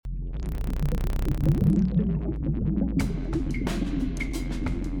You're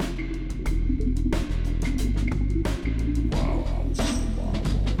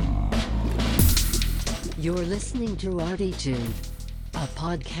listening to Artie-Tuned, a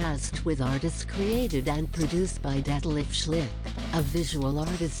podcast with artists created and produced by Detlef Schlick, a visual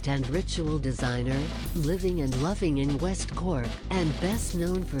artist and ritual designer, living and loving in West Cork, and best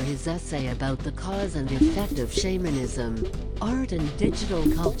known for his essay about the cause and effect of shamanism, art and digital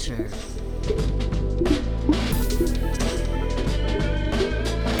culture.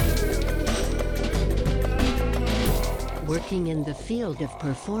 Working in the field of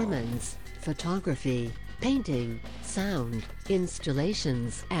performance, photography, painting, sound,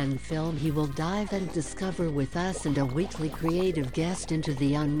 installations, and film, he will dive and discover with us and a weekly creative guest into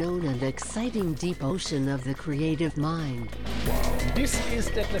the unknown and exciting deep ocean of the creative mind. This is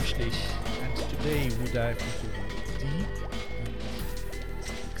Detlef Schlich, and today we dive into the deep and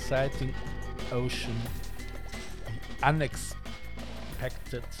exciting ocean, the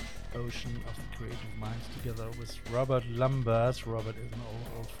unexpected ocean of the creative mind, together with Robert Lambert. Robert is an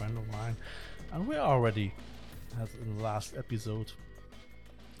old friend of mine, and we already had in the last episode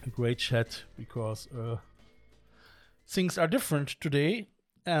a great chat because things are different today.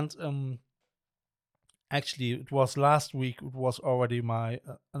 And actually, it was last week. It was already my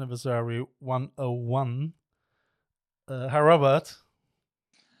anniversary 101. Hi, Robert.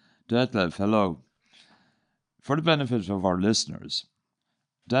 Detlef, hello. For the benefit of our listeners,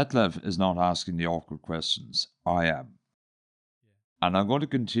 Detlef is not asking the awkward questions. I am. And I'm going to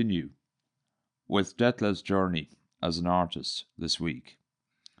continue with Detlef's journey as an artist this week.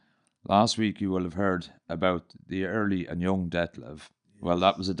 Last week you will have heard about the early and young Detlef. Well,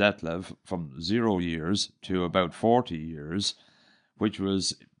 that was a Detlef from 0 years to about 40 years, which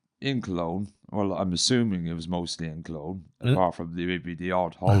was in Cologne. Well, I'm assuming it was mostly in Cologne, apart from maybe the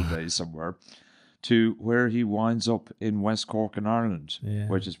odd holiday somewhere, to where he winds up in West Cork in Ireland,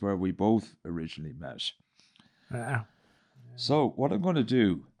 which is where we both originally met. So what I'm going to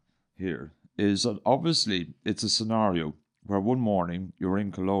do here is that obviously it's a scenario where one morning you're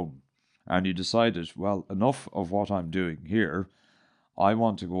in Cologne and you decided, well, enough of what I'm doing here. I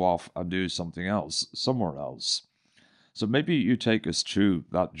want to go off and do something else, somewhere else. So maybe you take us through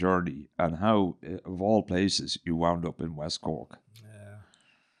that journey and how, of all places, you wound up in West Cork.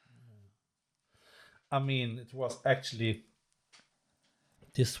 I mean, it was actually,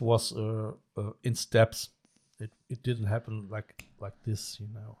 this was in steps. It didn't happen like this, you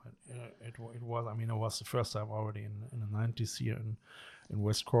know. It was, I mean, it was the first time already in the 90s here in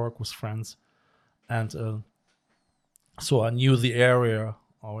West Cork with friends. And so I knew the area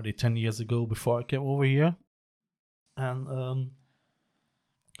already 10 years ago before I came over here. And on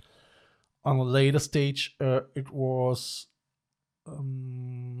a later stage, it was... how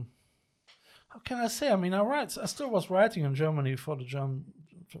can I say? I mean, I still was writing in Germany for the German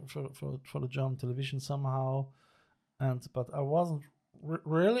for the German television somehow, but I wasn't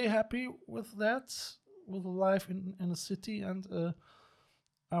really happy with that, with life in the city, and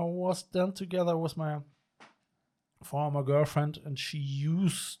I was then together with my former girlfriend, and she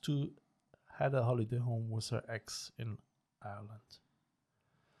used to had a holiday home with her ex in Ireland.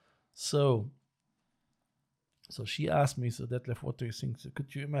 So she asked me, so Detlef, what do you think? So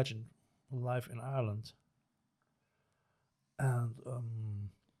could you imagine life in Ireland? And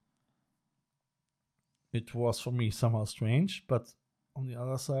it was for me somehow strange, but on the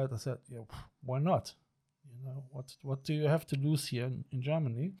other side, I said, yeah, why not? You know, what do you have to lose here in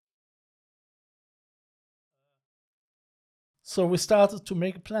Germany? So we started to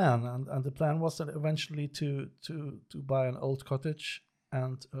make a plan, and the plan was that eventually to buy an old cottage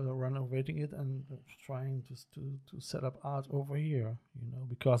and renovating it and trying to set up art over here, you know,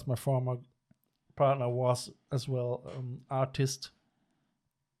 because my former partner was as well artist.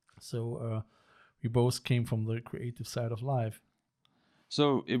 So we both came from the creative side of life.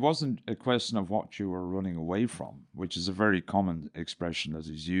 So it wasn't a question of what you were running away from, which is a very common expression that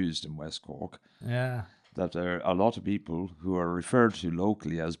is used in West Cork. Yeah. That there are a lot of people who are referred to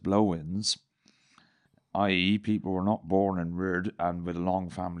locally as blow-ins, i.e. people who are not born and reared and with a long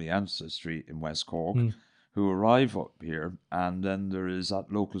family ancestry in West Cork, who arrive up here, and then there is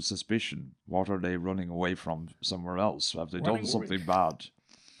that local suspicion. What are they running away from somewhere else? Have they done something bad?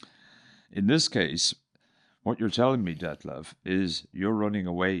 In this case, what you're telling me, Detlef, is you're running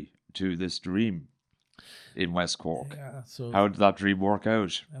away to this dream in West Cork. Yeah, so how did that dream work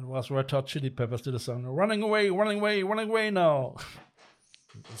out? It was Red Hot Chili Peppers did a song, running away, running away, running away now.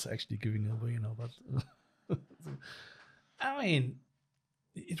 It's actually giving away, you know, but I mean,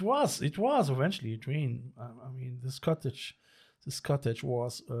 it was eventually a dream. I mean, this cottage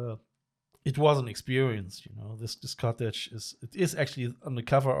was it was an experience. This cottage is actually on the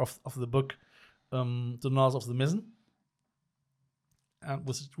cover of the book, The North of the Mizzen, and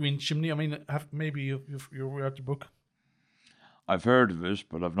with the green chimney. I mean, maybe you read the book. I've heard of it,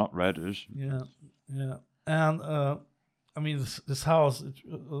 but I've not read it. Yeah. And I mean, this house,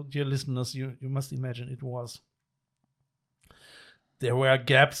 dear listeners, you must imagine it was. There were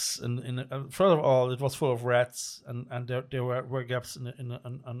gaps in first of all, it was full of rats, and there were gaps on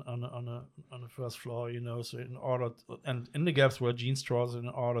the first floor, So and in the gaps were jean straws in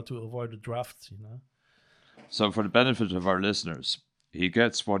order to avoid the drafts, So for the benefit of our listeners, he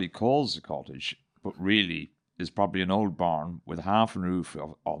gets what he calls a cottage, but really is probably an old barn with half a roof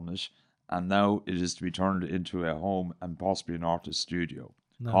on it, and now it is to be turned into a home and possibly an artist studio.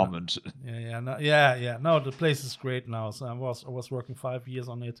 Comment. No, the place is great now. So I was working 5 years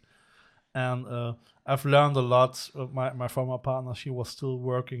on it, and I've learned a lot. My former partner, she was still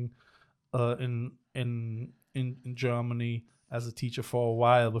working in Germany as a teacher for a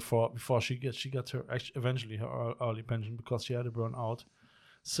while before she got her eventually her early pension because she had a burnout.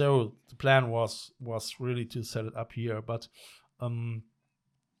 So the plan was really to set it up here, but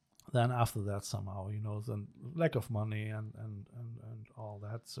then after that somehow, then lack of money and all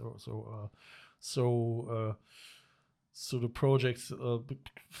that. So the project,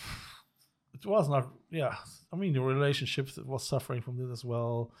 it was not. Yeah, I mean the relationships was suffering from this as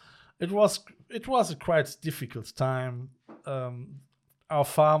well. It was a quite difficult time. Our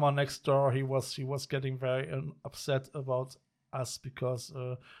farmer next door, he was getting very upset about us because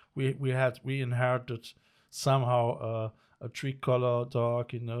we inherited somehow a tricolor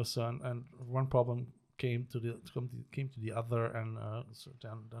dog, So and one problem came to the other, and so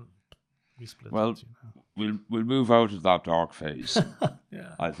then we split. Well, it, we'll move out of that dark phase.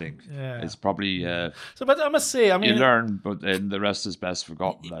 Yeah, I think. Yeah. It's probably so. But I must say, I mean, you learn, but then the rest is best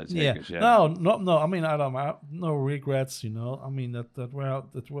forgotten. I take it. Yeah. No. I mean, I don't have no regrets. I mean that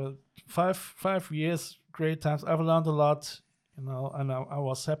were 5 years, great times. I've learned a lot. And I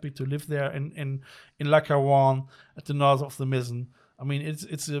was happy to live there in La Carouane at the north of the Mizzen. I mean,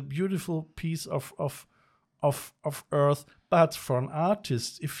 it's a beautiful piece of earth, but for an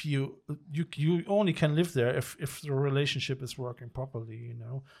artist, if you only can live there if the relationship is working properly,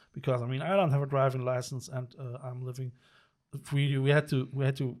 Because I mean, I don't have a driving license, and I'm living. We had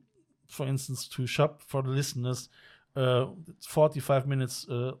to, for instance, to shop for the listeners. 45 minutes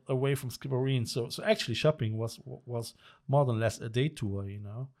away from Skibbereen, so actually shopping was more than less a day tour,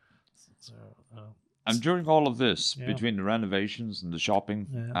 So, and during all of this, between the renovations and the shopping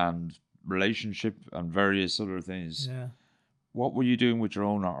and relationship and various other things, what were you doing with your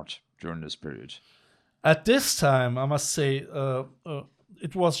own art during this period? At this time, I must say,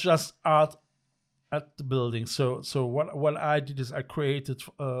 it was just art at the building. So what I did is I created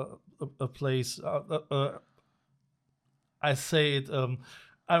a place. I say it.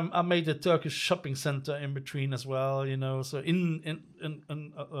 I made a Turkish shopping center in between as well, So in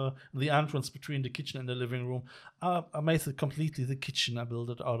the entrance between the kitchen and the living room, I made it completely the kitchen. I built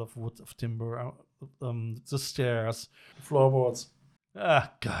it out of wood, of timber. The stairs, the floorboards.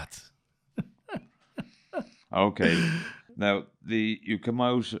 Ah, God. Okay, now you come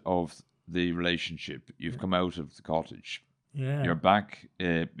out of the relationship. You've come out of the cottage. Yeah. You're back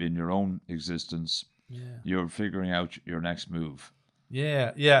in your own existence. Yeah. You're figuring out your next move.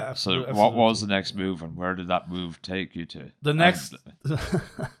 Yeah, absolutely. So what was the next move, and where did that move take you to? The next...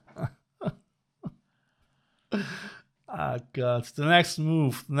 God. The next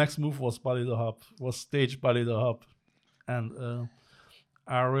move was Bali the Hub, was stage Bali the Hub. And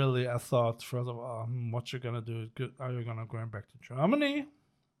I thought, first of all, what you're going to do, are you going to go back to Germany?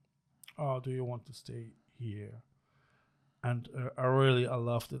 Or do you want to stay here? And I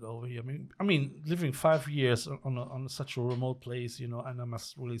loved it over here. I mean, living 5 years on such a remote place, and I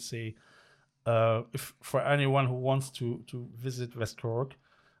must really say, if for anyone who wants to visit West Cork,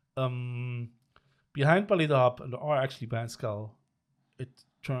 behind Bali the Hub, or actually behind Skull, it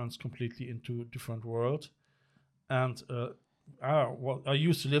turns completely into a different world. And I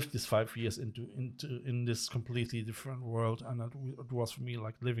used to live this 5 years in this completely different world, and it was for me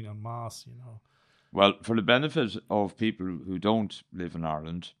like living on Mars, Well, for the benefit of people who don't live in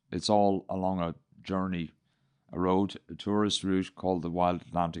Ireland, it's all along a journey, a road, a tourist route called the Wild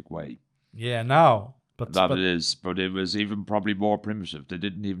Atlantic Way. Yeah, now. But it is. But it was even probably more primitive. They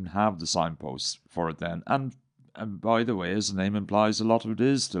didn't even have the signposts for it then. And by the way, as the name implies, a lot of it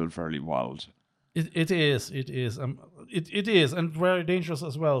is still fairly wild. It is. It is, and very dangerous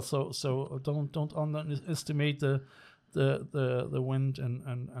as well. So don't underestimate the wind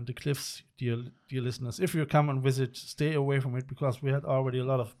and the cliffs, dear listeners. If you come and visit, stay away from it, because we had already a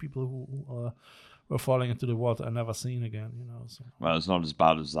lot of people who were falling into the water and never seen again. So. Well, it's not as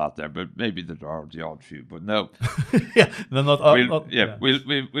bad as that there, but maybe there are the odd few. But no, yeah, they're not.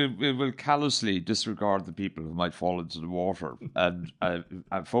 We'll callously disregard the people who might fall into the water and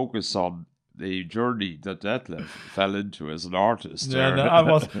focus on the journey that Detlef fell into as an artist. Yeah, no,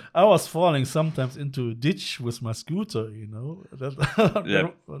 I was falling sometimes into a ditch with my scooter,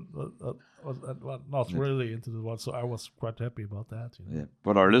 not really into the water, so I was quite happy about that. Yeah,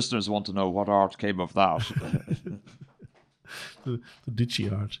 but our listeners want to know what art came of that. the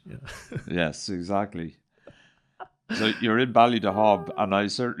ditchy art, yeah. Yes, exactly. So you're in Ballydehob, and I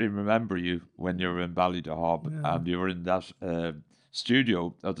certainly remember you when you were in Ballydehob, and you were in that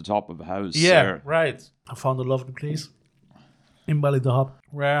studio at the top of the house. Yeah, right. I found a lovely place in Ballydehob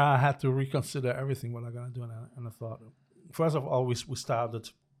where I had to reconsider everything what I'm gonna do, and I thought, first of all, we started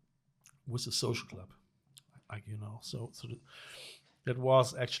with a social club, so that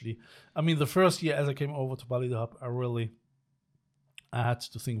was actually, the first year as I came over to Ballydehob, I had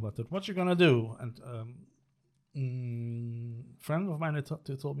to think about that. What you gonna do? And friend of mine they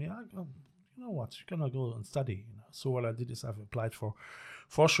told me, you know what, you're gonna go and study. So what I did is I've applied for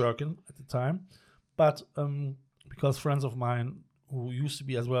Sherkin at the time, but because friends of mine who used to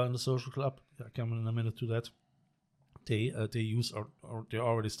be as well in the social club, I come in a minute to that, they use or they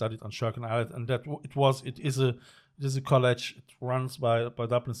already studied on Sherkin Island, and that it is a college. It runs by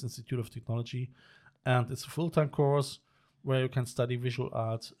Dublin's Institute of Technology, and it's a full-time course where you can study visual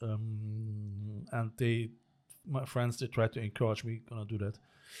art. And my friends, they tried to encourage me gonna do that.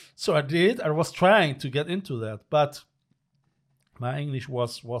 So I did. I was trying to get into that, but my English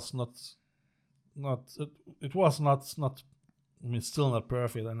was not. It was not. Still not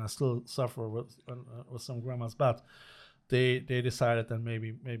perfect, and I still suffer with some grammars. But they decided that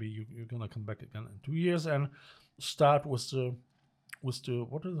maybe you're gonna come back again in 2 years and start with the what is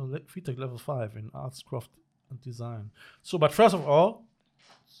the FITEC level 5 in arts, craft, and design. So, but first of all,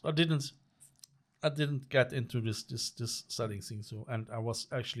 I didn't get into this studying thing. So, and I was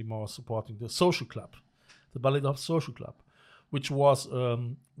actually more supporting the social club, the Ballydehob Social Club, which was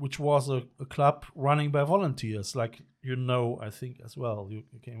a club running by volunteers, like I think as well. You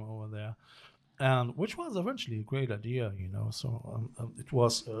came over there, and which was eventually a great idea, So it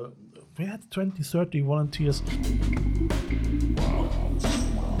was we had 20-30 volunteers.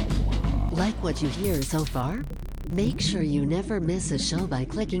 Like what you hear so far? Make sure you never miss a show by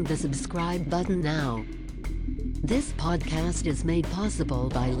clicking the subscribe button now. This podcast is made possible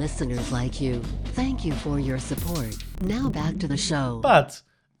by listeners like you. Thank you for your support. Now back to the show. But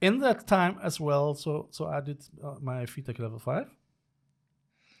in that time as well, so I did my FITEC level 5.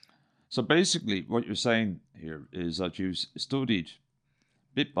 So basically, what you're saying here is that you studied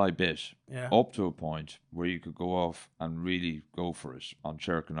bit by bit up to a point where you could go off and really go for it on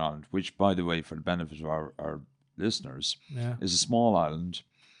Sherkin Island, which, by the way, for the benefit of our listeners, is a small island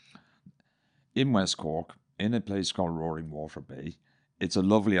in West Cork, in a place called Roaring Water Bay. It's a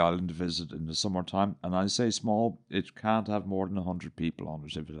lovely island to visit in the summertime, and I say small, it can't have more than 100 people on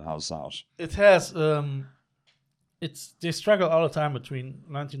it if it has that. It has, they struggle all the time between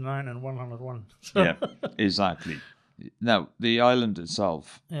 99 and 101. Yeah, exactly. Now, the island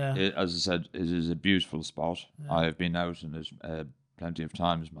itself, as I said, it is a beautiful spot. Yeah. I have been out in it plenty of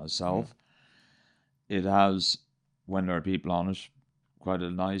times myself. Yeah. It has, when there are people on it, quite a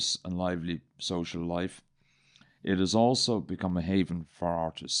nice and lively social life. It has also become a haven for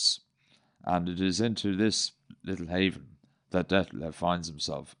artists. And it is into this little haven that Detlef finds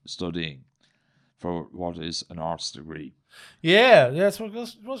himself studying for what is an arts degree. Yeah, it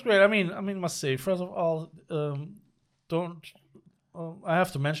was great. I must say, first of all, I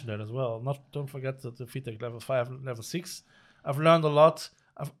have to mention that as well. Don't forget that the FITEC level 5 and level 6. I've learned a lot.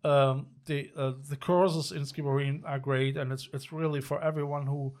 The courses in Skibbereen are great, and it's really for everyone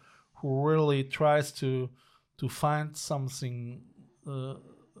who really tries to find something on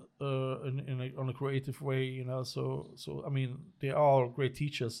a creative way, So they're all great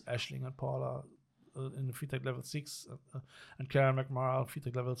teachers, Aisling and Paula in the FITEC level 6 and Karen McMorrow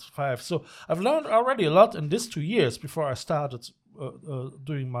FITEC level 5. So I've learned already a lot in these 2 years before I started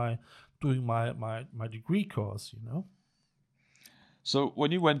doing my degree course, So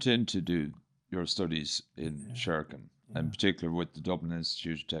when you went in to do your studies in Sherkin, in particular with the Dublin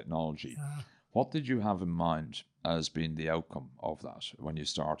Institute of Technology, what did you have in mind as being the outcome of that when you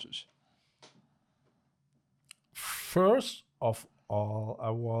started? First of all,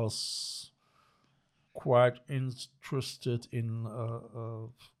 I was quite interested in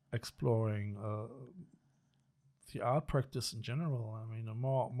exploring the art practice in general. I mean,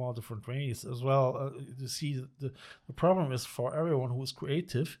 more different ways as well. You see, the problem is for everyone who is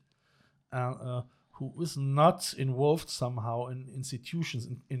creative and who is not involved somehow in institutions,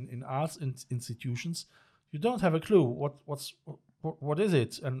 in arts institutions. You don't have a clue what is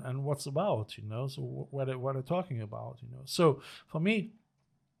it and what's about, so what they're talking about, so for me,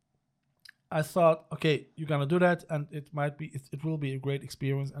 I thought, okay, you're gonna do that, and it will be a great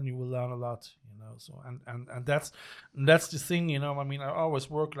experience, and you will learn a lot, so and that's the thing, I mean, I always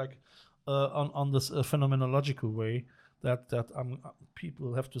work like on this phenomenological way that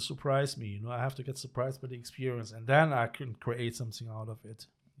people have to surprise me, I have to get surprised by the experience, and then I can create something out of it,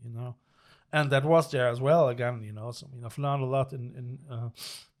 and that was there as well again, so I mean, I've learned a lot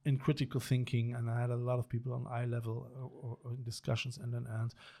in critical thinking, and I had a lot of people on eye level or in discussions,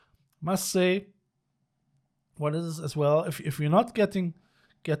 and must say what is as well, if you're not getting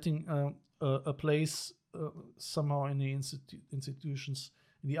a place somehow in the institutions,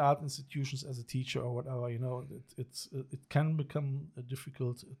 in the art institutions as a teacher or whatever, it can become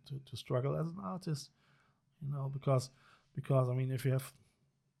difficult to struggle as an artist, because I mean, if you have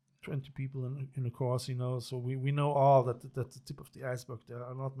 20 people in a course, so we know all that's the tip of the iceberg. There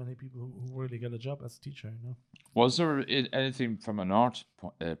are not many people who really get a job as a teacher, Was there anything from an art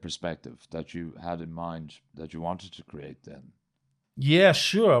perspective that you had in mind that you wanted to create then? Yeah,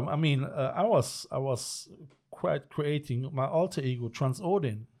 sure. I mean, I was quite creating my alter ego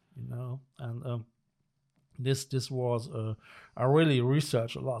Transodin, and this was I really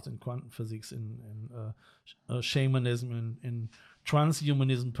researched a lot in quantum physics, in shamanism, in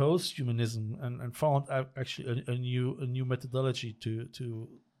transhumanism, posthumanism, and found actually a new methodology to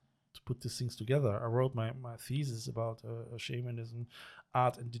put these things together. I wrote my thesis about shamanism,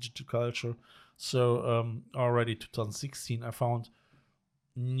 art, and digital culture. So already 2016, I found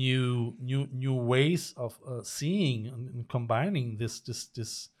new ways of seeing and combining this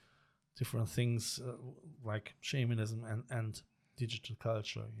different things like shamanism and digital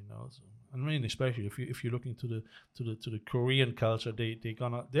culture, so, I mean, especially if you're looking to the Korean culture, they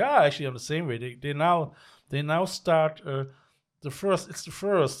are actually on the same way. They now start the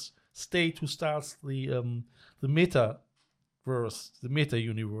first state who starts the metaverse, the meta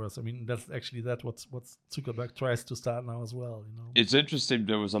universe. I mean, that's what Zuckerberg tries to start now as well. It's interesting.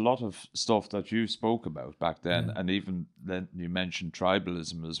 There was a lot of stuff that you spoke about back then, Yeah. and even then you mentioned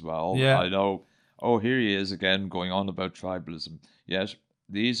tribalism as well. Yeah. I know. Oh, here he is again going on about tribalism. Yet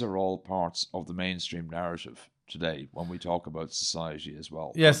these are all parts of the mainstream narrative today when we talk about society as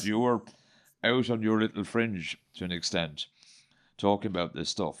well. Yes. But you were out on your little fringe to an extent, talking about this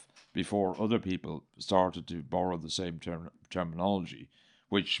stuff before other people started to borrow the same terminology,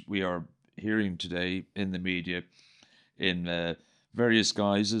 which we are hearing today in the media in various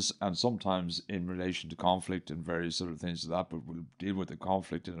guises, and sometimes in relation to conflict and various other things like that, but we'll deal with the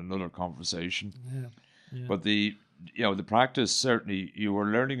conflict in another conversation. Yeah. But the practice, certainly you were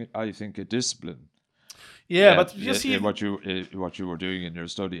learning, I think, a discipline. Yeah, but you see what you were doing in your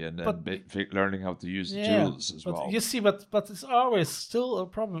study, and then learning how to use the tools as well. You see, but it's always still a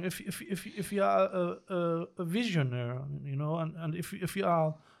problem if you are a visionary, and if you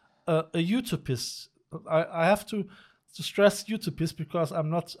are a utopist. I have to stress utopist because I'm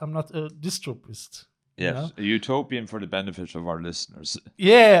not a dystopist. Yes, a utopian for the benefit of our listeners.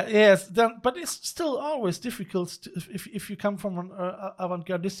 Yes. But it's still always difficult if you come from an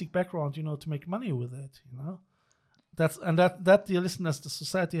avant-gardistic background, to make money with it. That dear listeners, the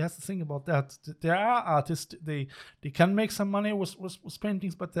society has to think about that. There are artists, they can make some money with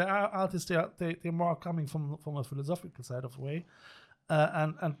paintings, but there are artists, they're more coming from a philosophical side of the way,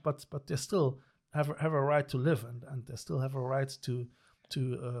 but they still have a right to live, and they still have a right to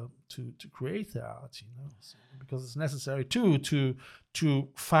create their art, so, because it's necessary to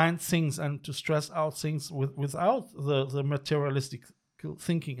find things and to stress out things without the materialistic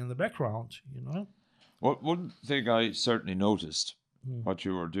thinking in the background, Well, one thing I certainly noticed what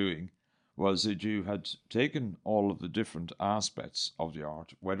you were doing was that you had taken all of the different aspects of the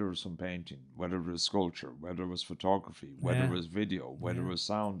art, whether it was from painting, whether it was sculpture, whether it was photography, whether it was video, whether it was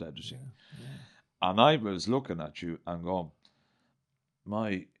sound editing. And I was looking at you and going,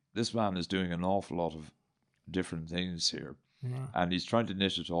 this man is doing an awful lot of different things here, and he's trying to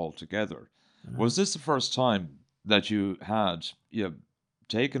knit it all together. Was this the first time that you had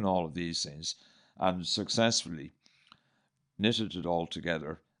taken all of these things and successfully knitted it all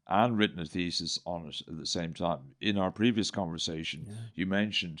together and written a thesis on it at the same time? In our previous conversation, you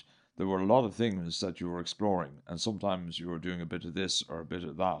mentioned there were a lot of things that you were exploring, and sometimes you were doing a bit of this or a bit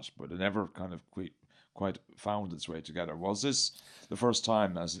of that, but it never kind of quite found its way together. Was this the first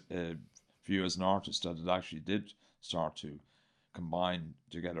time, as for you as an artist, that it actually did start to combine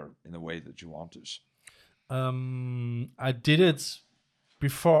together in the way that you want it? I did it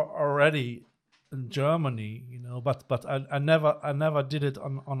before already in Germany, but I never did it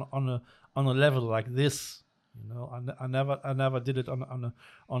on a level like this. I never did it on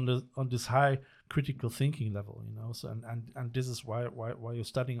this high critical thinking level. So and this is why you're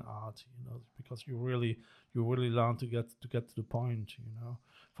studying art. Because you really learn to get to the point.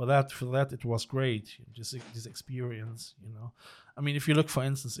 For that it was great. This experience. I mean, if you look, for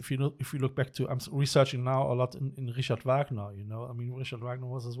instance, if you look back to, I'm researching now a lot in Richard Wagner. I mean, Richard Wagner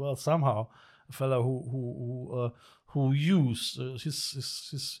was as well somehow a fellow who used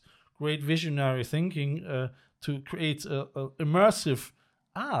his great visionary thinking to create a immersive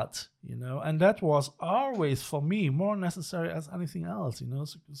art, and that was always for me more necessary as anything else,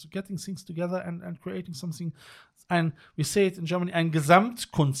 so getting things together and creating something, and we say it in Germany, ein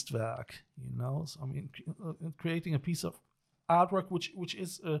Gesamtkunstwerk, so, I mean, creating a piece of artwork which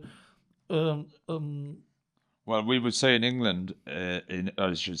is well, we would say in England,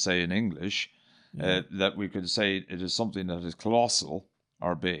 I should say in English, that we could say it is something that is colossal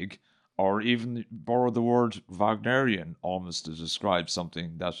or big, or even borrow the word Wagnerian almost to describe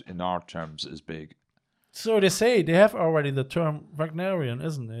something that in our terms is big. So they say they have already the term Wagnerian,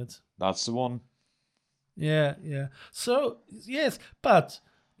 isn't it? That's the one. Yeah. So yes, but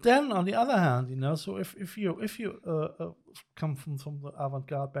then on the other hand, so if you come from the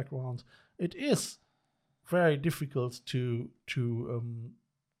avant-garde background, it is very difficult to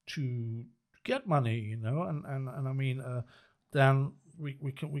get money, and I mean, then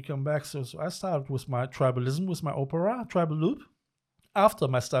we come back. So I started with my tribalism, with my opera, Tribal Loop, after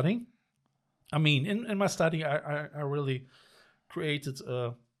my studying. I mean, in my study, I really created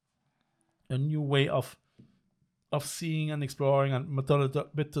a new way of seeing and exploring, and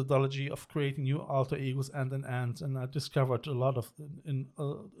methodology of creating new alter egos and I discovered a lot of in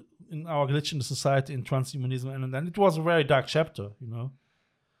our glitch in the society, in transhumanism, and then it was a very dark chapter,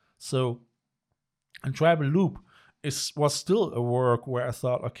 So, and Tribal Loop was still a work where I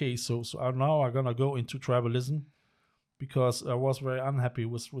thought, okay, so now I'm gonna go into tribalism, because I was very unhappy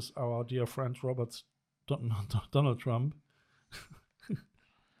with our dear friend Donald Trump.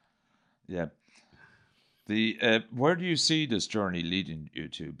 Yeah. Where do you see this journey leading you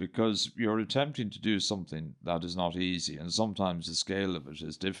to? Because you're attempting to do something that is not easy, and sometimes the scale of it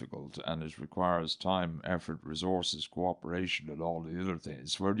is difficult, and it requires time, effort, resources, cooperation, and all the other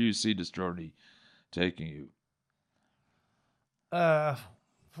things. Where do you see this journey taking you?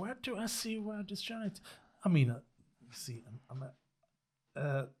 Where do I see where this journey? I mean, see, I'm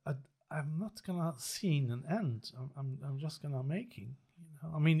not gonna see an end. I'm just gonna making.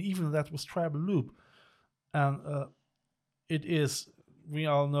 I mean, even that was Tribal Loop, and it is. We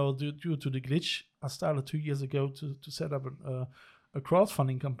all know due to the glitch, I started 2 years ago to set up a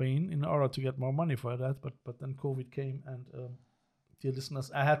crowdfunding campaign in order to get more money for that. But then COVID came, and dear listeners,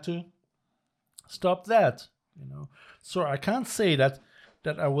 I had to stop that. So I can't say that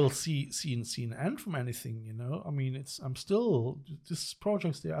I will see an end from anything. I mean, I'm still, these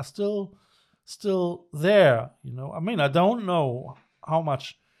projects, they are still there. I mean, I don't know how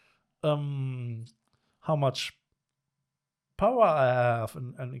much power I have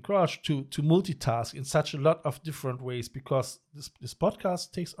and courage to multitask in such a lot of different ways, because this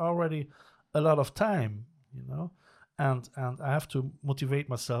podcast takes already a lot of time. And I have to motivate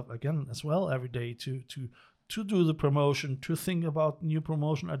myself again as well every day to do the promotion, to think about new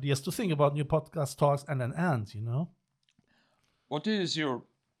promotion ideas, to think about new podcast talks, and then end. What is your,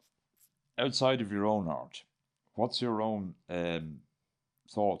 outside of your own art, what's your own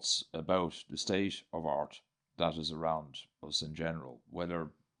thoughts about the state of art that is around us in general, whether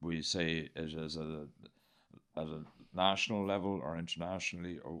we say it is at a national level or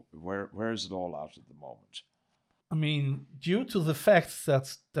internationally, or where is it all at the moment? I mean, due to the fact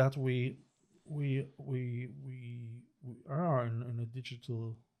that we are in a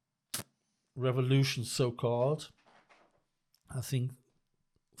digital revolution, so called, I think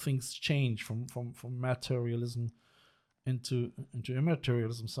things change from materialism into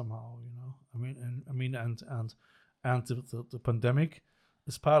immaterialism somehow. I mean, and the pandemic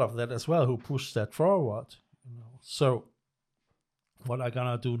is part of that as well, who pushed that forward. So what I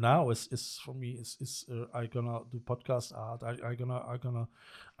gonna do now is for me is I gonna do podcast art.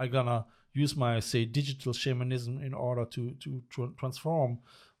 I gonna use my, say, digital shamanism in order to transform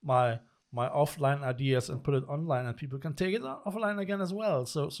my offline ideas and put it online, and people can take it offline again as well.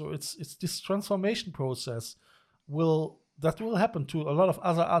 So it's this transformation process will happen to a lot of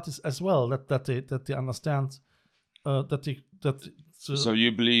other artists as well, that they understand that So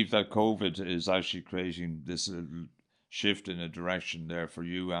you believe that COVID is actually creating this little shift in a direction there for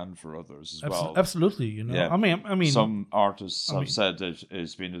you and for others as well? Absolutely, Yeah. I mean, some artists have said that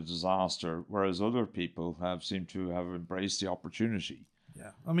it's been a disaster, whereas other people have seemed to have embraced the opportunity.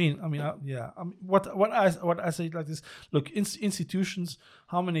 Yeah, what I say like this. Look, institutions.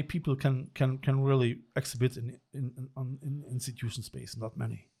 How many people can really exhibit in institution space? Not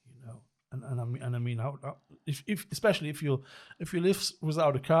many, And I mean, how if especially if you live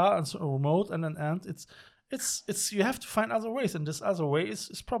without a car and so remote and it's you have to find other ways, and this other way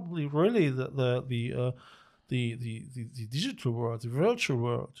is probably really the digital world, the virtual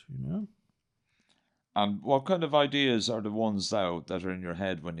world, And what kind of ideas are the ones now that are in your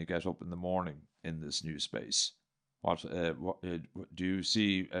head when you get up in the morning in this new space? What do you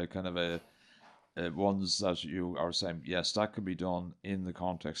see? Kind of ones that you are saying, yes, that could be done in the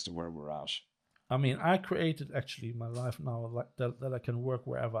context of where we're at. I mean, I created actually my life now like that I can work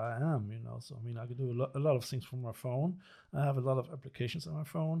wherever I am, So I mean, I can do a lot of things from my phone. I have a lot of applications on my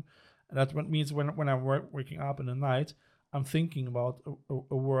phone, and that means when I'm waking up in the night, I'm thinking about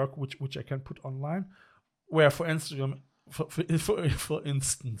a work which I can put online, where for Instagram, for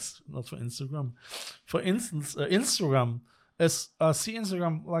instance, not for Instagram, for instance, Instagram is see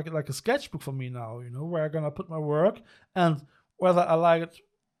Instagram like a sketchbook for me now, where I'm gonna put my work, and whether I like it.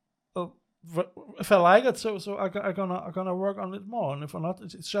 If I like it, so I'm gonna work on it more, and if not,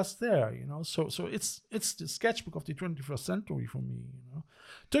 it's just there, So it's the sketchbook of the 21st century for me,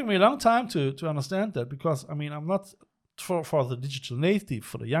 It took me a long time to understand that, because I mean, I'm not for the digital native,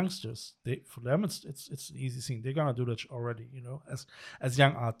 for the youngsters. For them it's an easy thing. They're gonna do that already, as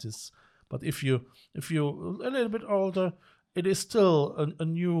young artists. But if you a little bit older, it is still a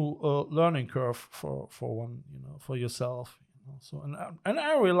new learning curve for one, for yourself. So and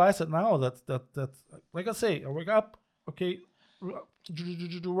I realize that now that like I say, I wake up, okay,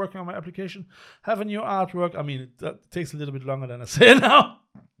 do work on my application, have a new artwork. I mean, that takes a little bit longer than I say now.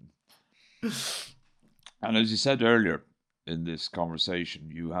 And as you said earlier in this conversation,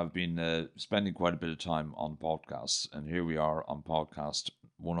 you have been spending quite a bit of time on podcasts, and here we are on podcast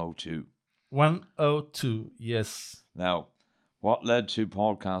 102. 102, yes. Now, what led to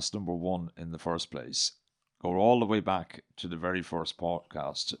podcast number 1 in the first place? Go all the way back to the very first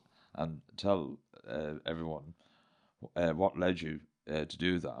podcast and tell everyone what led you to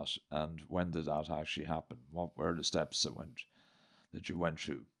do that, and when did that actually happen? What were the steps that you went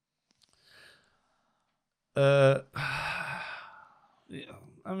through? I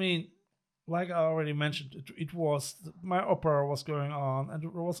mean, like I already mentioned, it was my opera was going on, and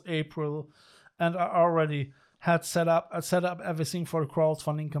it was April, and I already had set up everything for the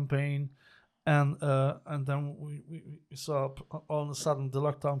crowdfunding campaign. And then we saw all of a sudden the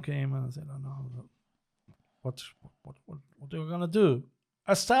lockdown came, and I said, "Oh no, what are we gonna do?"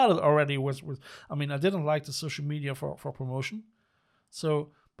 I started already with I mean, I didn't like the social media for promotion,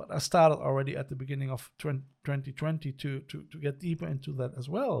 but I started already at the beginning of 2020 to get deeper into that as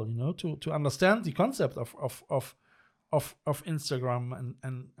well, to understand the concept of Instagram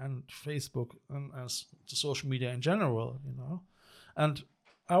and Facebook and as the social media in general, and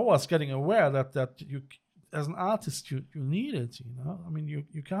I was getting aware that you, as an artist, you need it. I mean,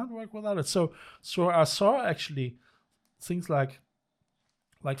 you can't work without it. So I saw actually things like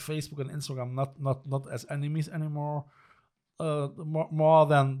Facebook and Instagram not as enemies anymore. More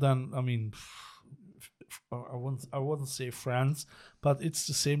than I mean, I wouldn't say friends, but it's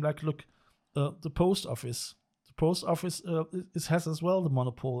the same. Like, look, the post office. The post office it has as well the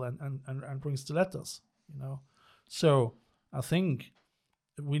monopoly and brings the letters. So I think.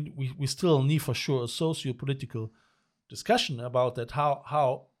 We still need for sure a socio-political discussion about that.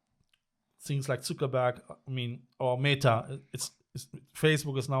 How things like Zuckerberg, I mean, or Meta, it's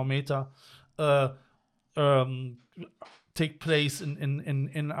Facebook is now Meta, take place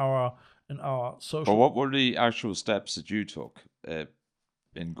in our social. But what were the actual steps that you took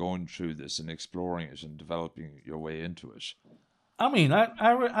in going through this and exploring it and developing your way into it? I mean,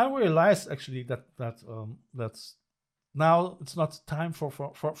 I realized actually that's. Now it's not time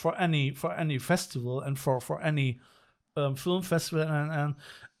for any festival and for any film festival, and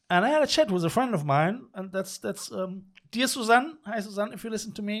I had a chat with a friend of mine, and that's dear Suzanne. Hi Suzanne, if you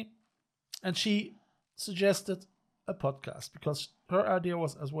listen to me, and she suggested a podcast because her idea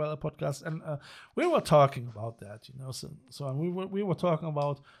was as well a podcast, and we were talking about that, So we were talking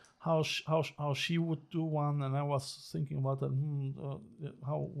about how she would do one, and I was thinking about that.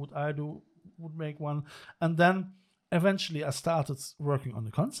 How would make one, and then. Eventually, I started working on the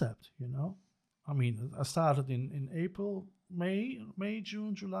concept, I mean, I started in April May,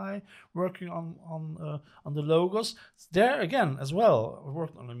 June, July, working on the logos. There again as well, I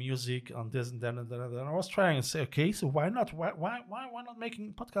worked on the music, on this and that and that. And I was trying to say, okay, so why not not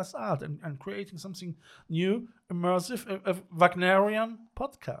making podcast art and creating something new, immersive, a Wagnerian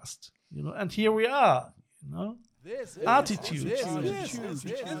podcast, And here we are, Artitude.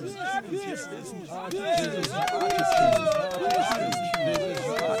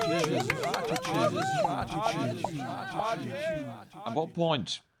 At what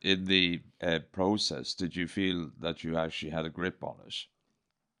point in the process did you feel that you actually had a grip on it?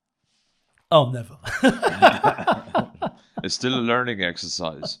 Oh, never. It's still a learning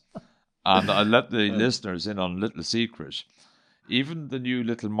exercise. And I let the listeners in on a little secret. Even the new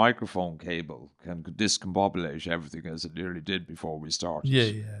little microphone cable can discombobulate everything as it nearly did before we started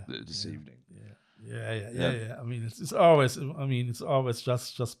this evening. Yeah. I mean, it's always. I mean, it's always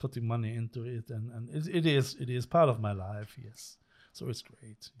just putting money into it, and it is part of my life. Yes, so it's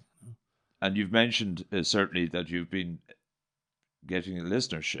great. And you've mentioned certainly that you've been getting a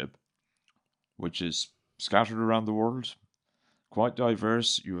listenership, which is scattered around the world, quite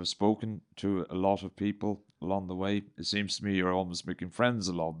diverse. You have spoken to a lot of people along the way. It seems to me you're almost making friends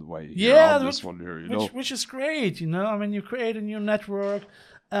along the way. Which is great. I mean, you create a new network,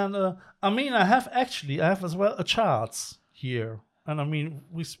 and I mean, I have as well a charts here, and I mean,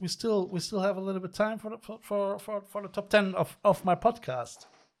 we still have a little bit of time for the top 10 of my podcast.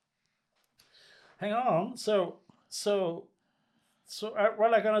 Hang on, so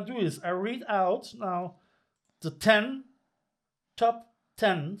what I'm gonna do is I read out now the 10 top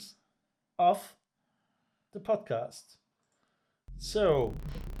 10s of the podcast. So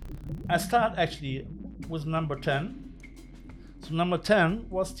I start actually with number 10. So number 10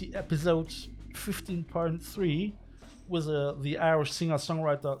 was the episode 15.3 with the Irish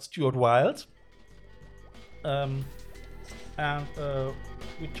singer-songwriter Stuart Wilde. And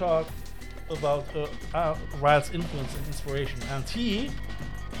we talked about Wilde's influence and inspiration. And he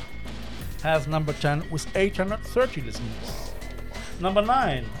has number 10 with 830 listeners. Number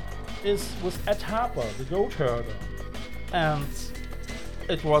 9 is with Ed Harper, the Goat Herder, and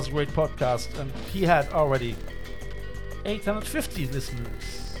it was a great podcast, and he had already 850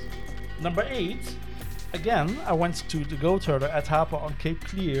 listeners. Number 8, again, I went to the Goat Herder, Ed Harper, on Cape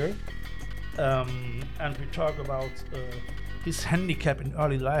Clear, and we talk about his handicap in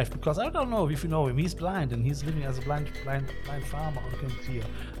early life, because I don't know if you know him, he's blind, and he's living as a blind farmer on Cape Clear.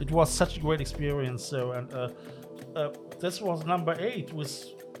 It was such a great experience. So, and this was number 8 with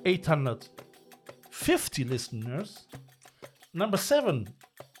 850 listeners. Number 7,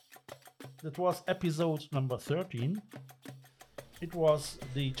 that was episode number 13. It was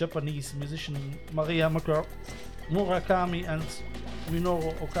the Japanese musician Maria Murakami and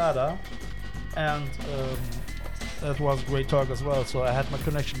Minoru Okada, and that was a great talk as well. So I had my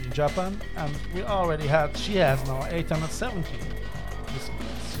connection in Japan, and she has now 870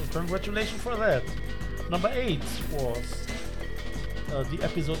 listeners. So congratulations for that. Number 8 was the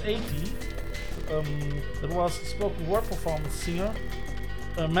episode 80. That was a spoken word performance singer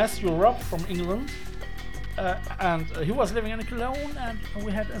Matthew Robb from England, and he was living in Cologne, and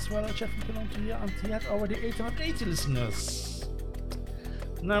we had as well a chef in Cologne here, and he had already 880 listeners.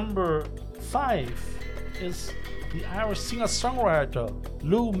 Number 5 is the Irish singer-songwriter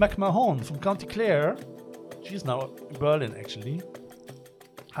Lou McMahon from County Clare. She's now in Berlin, actually.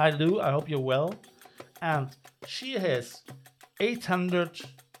 Hi Lou, I hope you're well. And she has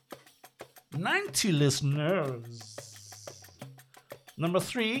 890 listeners. Number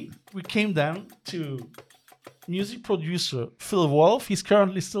 3, we came down to music producer Phil Wolf. He's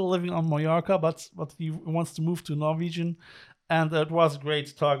currently still living on Mallorca, but he wants to move to Norwegian. And it was a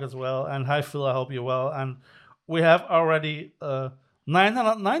great talk as well. And hi Phil, I hope you're well. And we have already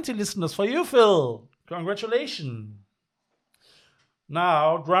 990 listeners for you, Phil. Congratulations.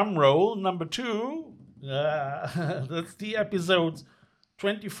 Now, drum roll, number 2. That's the episode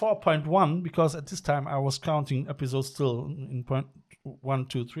 24.1, because at this time I was counting episodes still in 1,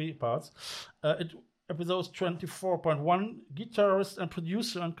 2, 3 parts. Episode 24.1, guitarist and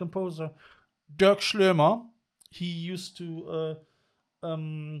producer and composer Dirk Schlömer. He used to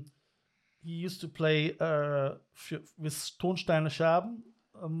play with Tonsteine Scherben,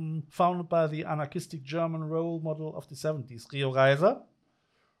 founded by the anarchistic German role model of the 70s, Rio Reiser.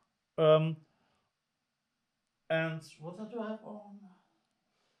 And what did I have on?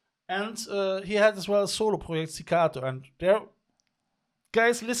 And he had as well a solo project, Cicato. And there,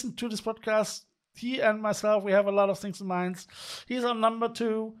 guys, listen to this podcast. He and myself, we have a lot of things in mind. He's on number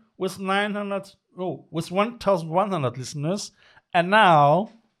 2 with 1,100 listeners. And now,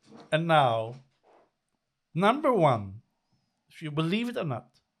 number 1 if you believe it or not,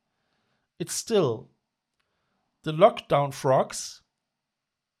 it's still the Lockdown Frogs,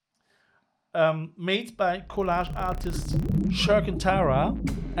 made by collage artist Shirk and Tara,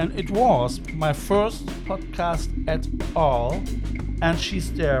 and it was my first podcast at all, and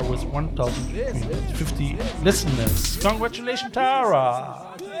she's there with 1,050 listeners. Congratulations,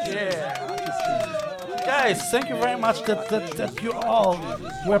 Tara! Yeah! Guys, thank you very much that you all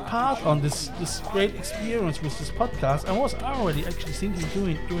were part on this great experience with this podcast. I was already actually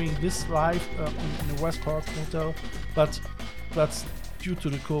thinking doing this live in the West Cork Hotel, but due to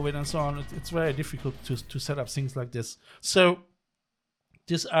the COVID and so on, it's very difficult to set up things like this. So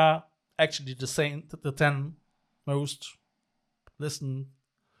these are actually the 10 most listened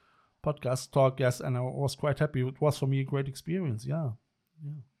podcast talk guests, and I was quite happy. It was for me a great experience. Yeah.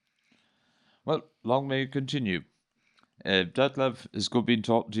 Well, long may it continue. Detlef, it's good being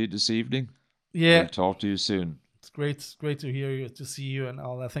talking to you this evening. Yeah. We'll talk to you soon. It's great to hear you, to see you and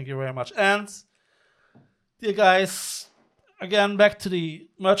all that. Thank you very much. And, dear guys, again, back to the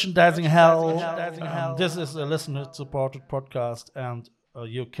merchandising hell. This is a listener-supported podcast, and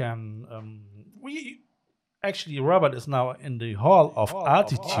you can... Robert is now in the Hall of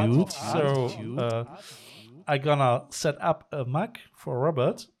Artitude, so I'm gonna set up a mug for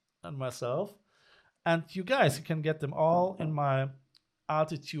Robert and myself, and you guys, you can get them all in my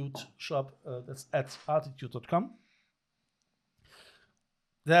Artitude shop. That's at artitude.com.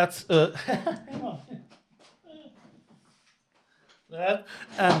 That's hang on. That,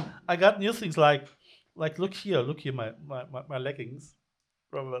 and I got new things like look here my leggings,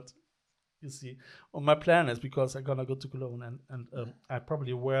 Robert. You see, on my plan is because I'm gonna go to Cologne and I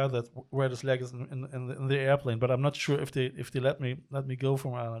probably wear this leggings in the airplane, but I'm not sure if they let me go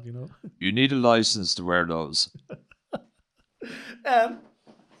from Ireland. You know. You need a license to wear those. and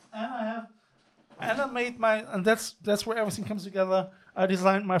I made and that's where everything comes together. I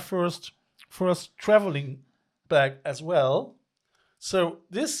designed my first traveling bag as well. So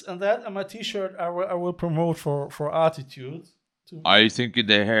this and that and my T-shirt I will promote for Artitude. I think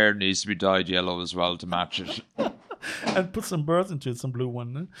the hair needs to be dyed yellow as well to match it. And put some birds into it, some blue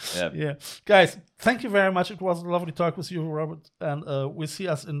one. Eh? Yeah. Guys, thank you very much. It was a lovely talk with you, Robert. And we'll see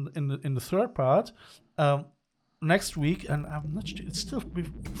us in the third part next week. And I'm not sure, it's still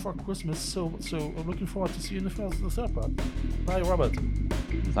before Christmas, so I'm looking forward to see you in the third part. Bye, Robert.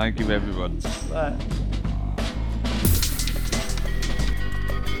 Thank you, everyone. Bye.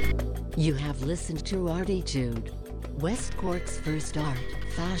 You have listened to Artitude, West Cork's first art,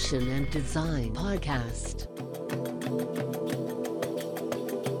 fashion and design podcast.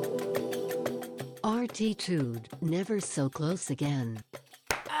 Artitude, never so close again.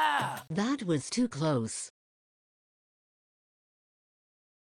 That was too close.